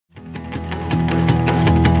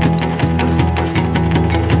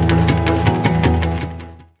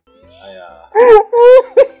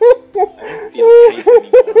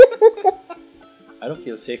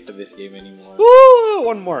feel safe to this game anymore. Woo!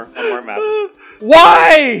 One more map.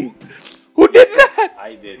 Why? Who did that?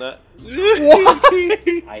 I did. Why?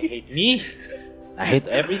 I hate me. I hate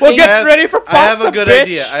everything. Well, get ready for pasta, I have a good bitch.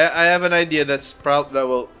 idea. I have an idea that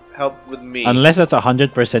will help with me. Unless that's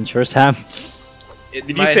 100% sure, Sam. It Did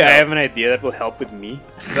you might say I help. have an idea that will help with me?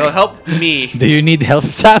 They'll help me. Do you need help,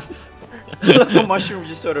 Sam? The mushroom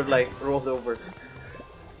just sort of like rolled over.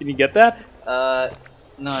 Can you get that?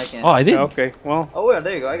 No, I can't. Oh, I did. Okay, well, Oh, well,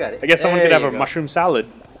 there you go. I got it. I guess someone There could have you a go. mushroom salad.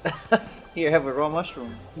 Here, have a raw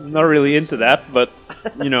mushroom. I'm not really into that, but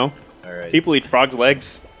you know, All right. people eat frogs'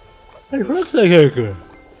 legs.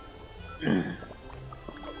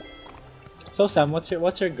 So, Sam, what's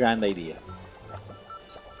your grand idea?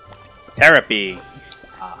 Therapy.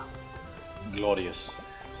 Glorious.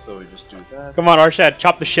 So we just do that. Come on, Arshad,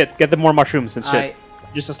 chop the shit. Get them more mushrooms and shit. I-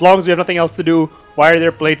 Just as long as we have nothing else to do, why are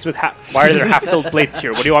there plates with why are there half-filled plates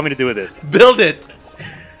here? What do you want me to do with this? Build it.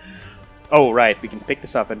 Oh, right. We can pick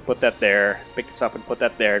this up and put that there. Pick this up and put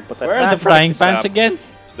that there. And put that. Where are back, the frying pick this pans up. again?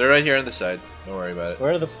 They're right here on the side. Don't worry about it.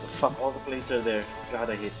 Where are the fuck? All the plates are there. God,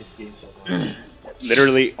 I hate this game so much.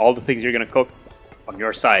 Literally, all the things you're gonna cook on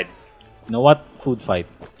your side. You know what? Food fight.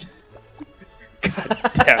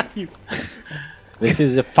 Damn you. This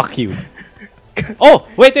is a fuck you. Oh,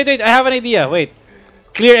 wait. I have an idea. Wait.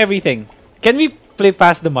 Clear everything. Can we play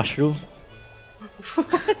past the mushroom?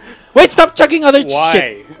 Wait, stop chugging other shit.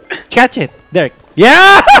 Why? Catch it. There.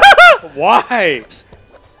 Yeah! Why?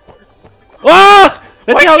 Ah!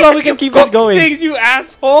 Let's see Why how long can't we can you keep this cook going. Things, you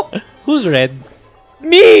asshole. Who's red?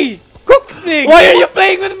 Me. Cook things. Why are you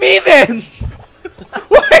playing with me then?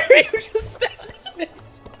 Why are you just standing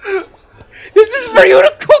there? This is for you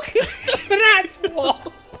to cook. You stupid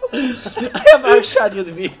asshole. I have Arshad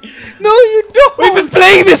with me. No, you don't. We've been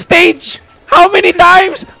playing this stage. How many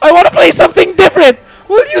times? I want to play something different.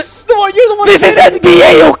 Well, you snore. You're the one. This is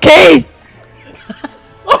NBA, okay?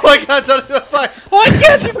 Oh my God! Don't the fire! Why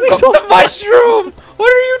can't you cook the mushroom?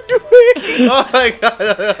 What are you doing? Oh my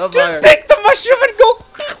God! Just take the mushroom and go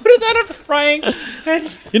put it on a frying. And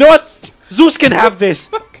You know what? Zeus can have this.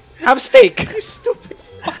 Have steak. you stupid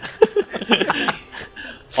fuck.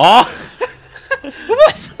 Oh.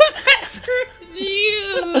 What's the matter with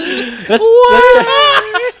you? Let's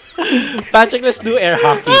try. Patrick, let's do air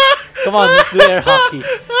hockey. Come on, let's do air hockey.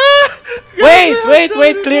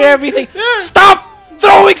 Wait, clear everything. Stop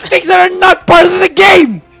throwing things that are not part of the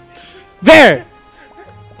game. There.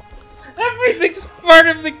 Everything's part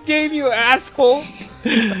of the game, you asshole.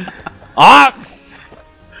 Ah.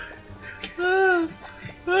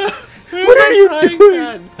 What are you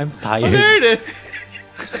doing? I'm Oh, tired. there it is.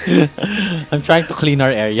 I'm trying to clean our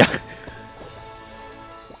area.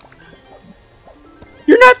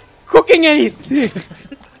 You're not cooking anything.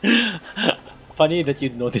 Funny that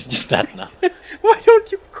you'd notice just that now. Why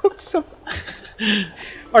don't you cook some?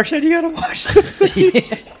 Arshad, you gotta watch the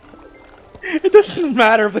thing. It doesn't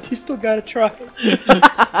matter, but you still gotta try.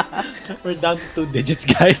 We're down to 2 digits,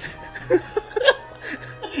 guys.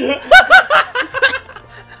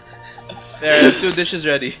 There, I have 2 dishes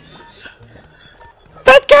ready.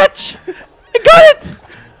 That catch! I got it!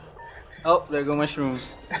 Oh, there go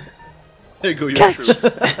mushrooms. There you go, your Catch!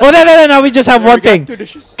 mushrooms. Oh, no, now we just have one We got thing. 2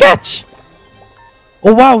 dishes. Catch!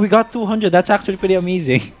 Oh wow, we got 200. That's actually pretty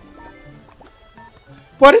amazing.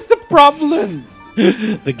 What is the problem?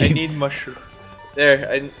 The I game. need mushroom. There,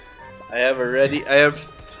 I have a ready. I have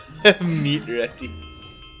meat ready.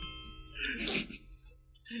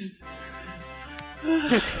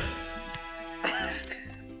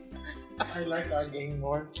 I like our game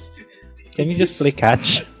more. Can we just play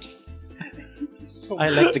catch? So I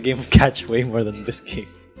like the game of catch way more than this game.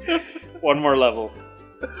 One more level.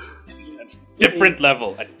 Different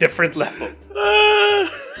level. A different level.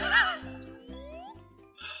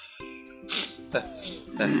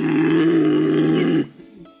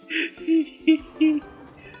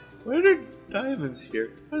 Where are diamonds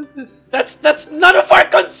here? What is this? That's none of our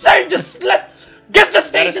concern. Just get the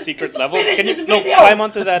Is that a stage. secret level? finish Can you this no, video. climb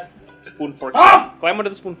onto that spoon fork? Stop! Thing. Climb onto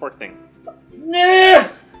the spoon fork thing. Nah,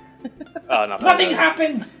 Oh, no. nothing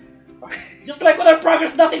happened. Just like with our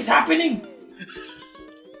progress, nothing's happening.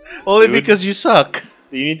 Only Dude. because you suck.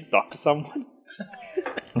 Do you need to talk to someone?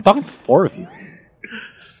 I'm talking to 4 of you.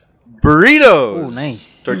 Burritos. Oh,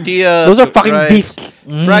 nice. Tortilla. Those are fucking rice,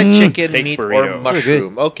 beef. Fried chicken, Take meat, burrito. or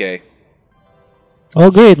mushroom. Okay. Oh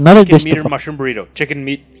great, another Chicken dish meat to or mushroom burrito. Chicken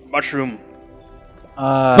meat, mushroom.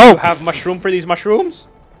 No. You have mushroom for these mushrooms?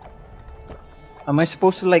 Am I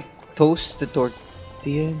supposed to like toast the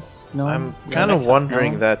tortillas? No. I'm kind of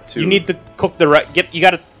wondering that too. You need to cook the rice. You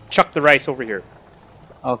gotta chuck the rice over here.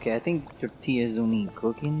 Okay, I think tortillas don't need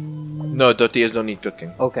cooking. No, tortillas don't need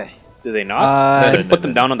cooking. Okay. Do they not? Uh, I couldn't put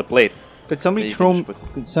them down on the plate. Could somebody You can throw? just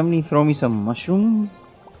put- Could somebody throw me some mushrooms?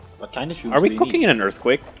 What kind of shrooms Are we do you cooking need? in an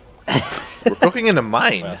earthquake? We're cooking in a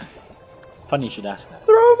mine. Well, funny you should ask that.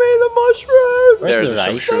 Throw me the mushrooms! Where's There's the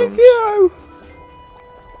some rice? shrooms. you!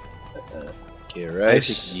 Okay,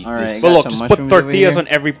 rice. All right. But got look, some just put mushrooms over tortillas here. on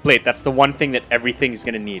every plate. That's the one thing that everything's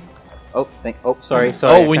gonna need. Oh, sorry.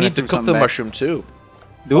 Sorry. Oh, I we kinda need to threw cook something the back. mushroom too.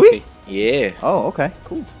 Do Okay. we? Yeah. Oh, okay.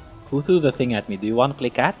 Cool. Who threw the thing at me? Do you want to play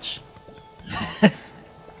catch?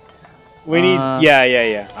 We need. Uh,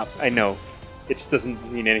 Yeah. I know. It just doesn't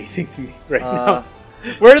mean anything to me right Uh, now.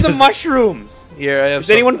 Where are the mushrooms? Here I have. Is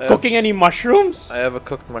anyone I have cooking any mushrooms? I have a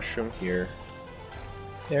cooked mushroom here.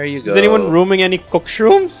 There you go. Is anyone rooming any cooked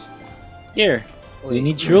shrooms? Here. Do you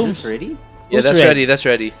need Is shrooms? this ready? Yeah, Who's that's ready? ready. That's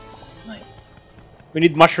ready. Nice. We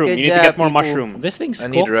need mushroom. Good You need to job, get more people. mushroom. This thing's I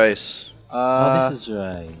need cooked. rice. Oh, this is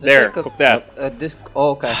right. There, Let's take cook that. this.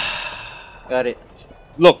 Oh, okay. Got it.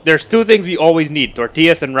 Look, there's two things we always need: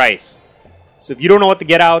 tortillas and rice. So if you don't know what to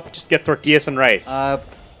get out, just get tortillas and rice.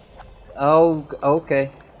 Oh,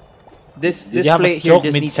 okay. This Did this you have a plate here stroke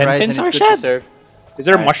just needs rice and mid-sentence, it's good to Arshad? serve. Is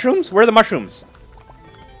there alright. mushrooms? Where are the mushrooms?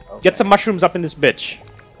 Get some mushrooms up in this bitch.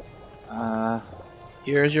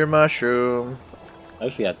 Here's your mushroom. I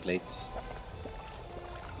wish we had plates.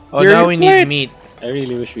 Oh, Here are now your we plates. need meat. I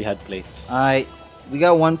really wish we had plates. Alright, we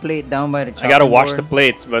got one plate down by the I gotta chopping wash board. the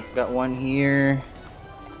plates, but Got one here.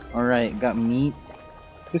 Alright, got meat.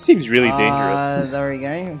 this seems really dangerous. There we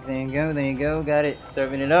go. There you go. There you go. Got it.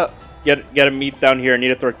 Serving it up. Get a meat down here. I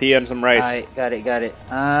need a tortilla and some rice. Alright, got it. Got it.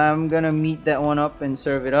 I'm gonna meat that one up and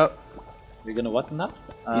serve it up. We're gonna what now?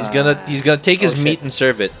 He's gonna take his shit. meat and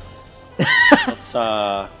serve it. Let's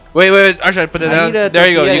Wait, Arshad, put it I down. need a There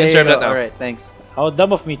you go. tortilla. You can There serve that now. Alright, thanks. how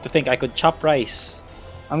dumb of me to think I could chop rice.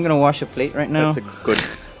 I'm gonna wash a plate right now. That's a good.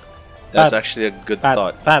 That's Pat, actually a good Pat,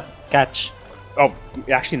 thought. Pat, catch. Oh,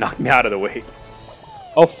 you actually knocked me out of the way.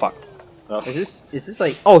 Oh fuck. Is this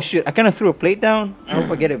like? Oh shit! I kind of threw a plate down. I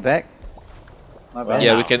hope I get it back. My bad.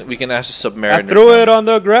 Yeah, Wow. we can ask the I submariner. threw now. it on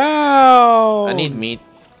the ground. I need meat.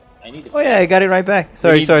 I need Oh yeah, I got it right back.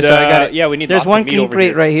 Sorry, need, sorry. I got it. Yeah, we need. There's lots one of meat clean over plate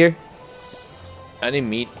here. right here. I need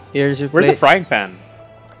meat. Here's your Where's the plate. frying pan?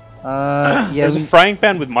 Yeah, There's a frying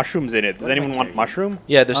pan with mushrooms in it. Does anyone want mushroom?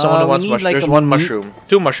 Yeah, there's someone who we wants need, mushroom. like, There's a one meat- mushroom.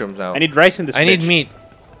 2 mushrooms now. I need rice in this. I need bitch. meat.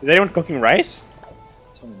 Is anyone cooking rice?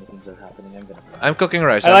 So many things are happening. I'm gonna. I'm cooking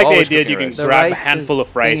rice. I I'm like the always idea that cooking you can rice. The grab a rice handful is-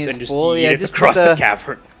 of rice thing and is just full. eat Yeah, it just put across the the-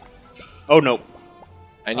 cavern. Oh no!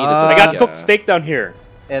 I need. I I got yeah. cooked steak down here.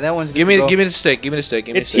 Yeah, that one's. Give good to me, go. give me the steak. Give me the steak.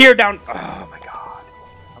 Give me It's the steak. here down. Oh my god!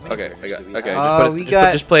 Okay, I got. do we Okay, have? just, put it, We just, got-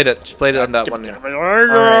 put, just plate it. Just plate it on that one.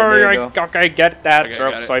 there you go. Okay, get that. Okay,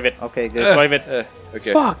 Serve, got it. serve it. Okay, good. Serve it.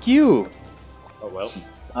 Okay. Fuck you! Oh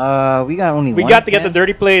well. We got only We one. got to get the pan?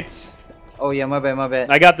 dirty plates. Oh yeah, my bad, my bad.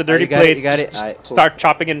 I got the dirty you got it, plates. you got Just it? Alright, cool. start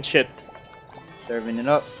chopping and shit. Serving it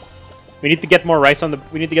up. We need to get more rice on the.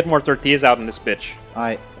 We need to get more tortillas out in this bitch. All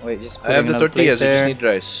right, wait, just. I have the putting another plate tortillas. You just there. need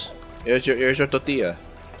rice. Here's your tortilla.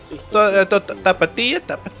 Tapatilla,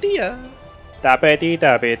 tapatilla. Tapeti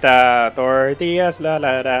tapeta tortillas la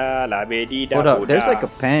la la la bedi da. Hold up, there's like a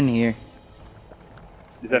pan here.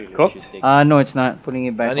 Is that cooked? No, it's not. Putting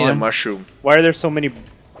it back I need on. a mushroom Why are there so many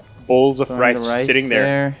bowls of Throwing rice the just sitting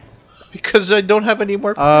there? because I don't have any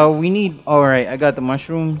more. We need. All right, I got the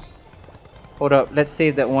mushrooms. Hold up, let's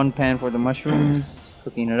save that one pan for the mushrooms.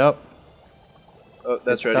 Cooking it up. Oh,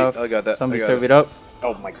 that's Good ready. stuff. I got that. Somebody I got serve it up.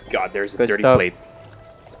 Oh my god, there's a Good dirty stuff. plate.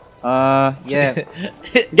 Yeah.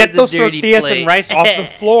 Get those tortillas and rice off the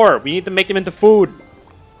floor. We need to make them into food.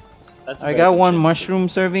 That's I very got one legit. mushroom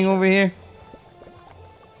serving over here.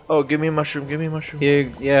 Oh, give me a mushroom. Give me a mushroom.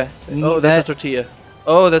 Here, yeah. We need Oh, that. that's a tortilla.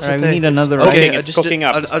 Oh, that's Alright, a we thing. need another Okay, rice. Cooking, I it's just- cooking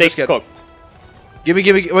up. I'll The just steak's get- cooked. Give me.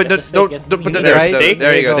 Wait, Get the don't steak, don't get- don't put give it me the there. rice. There, Steak?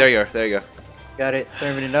 there you There go. you There you go. There you go. Got it.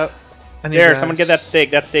 Serving it up. I need There, rice. someone get that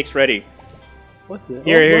steak. That steak's ready. What the?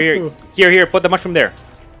 Here. Put the mushroom there.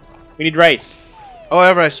 We need rice. Oh, I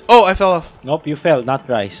have rice. Oh, I fell off. Nope, you fell, not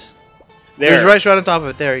rice. There. There's rice right on top of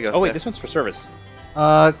it. There you go. Oh wait, Yeah. this one's for service.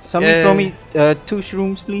 Somebody Yeah. throw me 2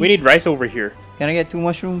 shrooms, please. We need rice over here. Can I get 2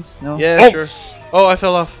 mushrooms? No. Yeah, Oh! sure. Oh, I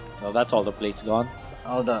fell off. Well, that's all the plates gone.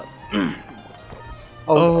 Hold up.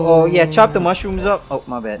 Oh, yeah. Chop the mushrooms up. Oh,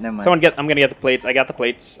 my bad. Never mind. I'm gonna get the plates. I got the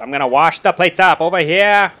plates. I'm gonna wash the plates up over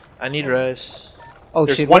here. I need rice. Oh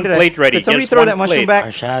There's shit! one what did plate ready. Did somebody Just throw one that mushroom plate. back?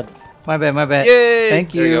 Arshad. My bad. My bad. Yay!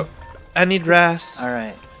 Thank There you. go. I need rice. All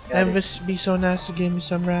right. And be so nice to give me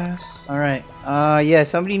some rice. All right. Yeah.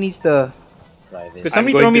 Somebody needs to. Drive in. Could I'm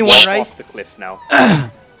somebody going throw me to one jump rice? off the cliff now.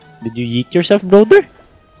 Did you eat yourself, brother?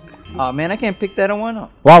 Oh man, I can't pick that one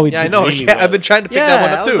up. Wow, we Yeah, I did know. really yeah, well. I've been trying to pick yeah, that one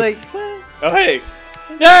I up was too. like, what? Oh hey,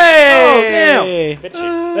 Yay! Hit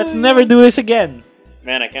you. Let's never do this again.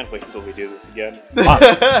 Man, I can't wait until we do this again.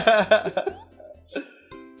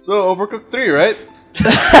 So, Overcooked 3, right?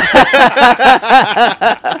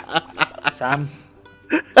 Sam,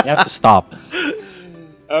 you have to stop.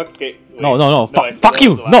 Okay. Wait. No. I said Fuck that you.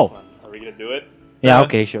 was the last No. one. Are we gonna do it? Yeah, Yeah.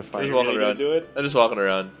 okay, sure, I'm fine. just Are walking you really around. gonna do it? I'm just walking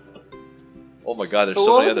around. Oh my god, there's So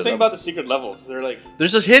so what many was the other thing about the secret levels? They're like,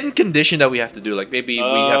 There's this hidden condition that we have to do. Like maybe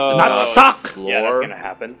we have to Not knock suck! the floor. yeah, that's gonna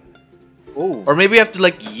happen. Oh. Or maybe we have to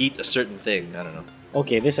like yeet a certain thing. I don't know.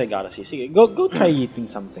 Okay, this I gotta see. Sige, go try eating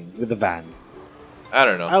something with the van. I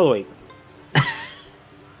don't know. I'll wait.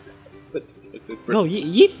 No,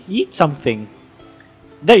 yeet something.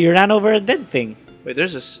 There, you ran over a dead thing. Wait,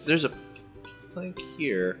 there's a plank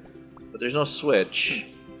here, but there's no switch.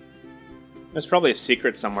 There's probably a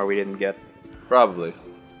secret somewhere we didn't get. Probably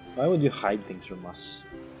Why would you hide things from us?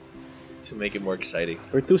 to make it more exciting.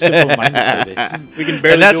 We're too simple-minded for this. We can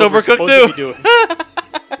barely And that's do what we're Overcooked supposed to too. be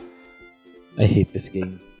doing. I hate this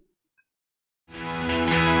game.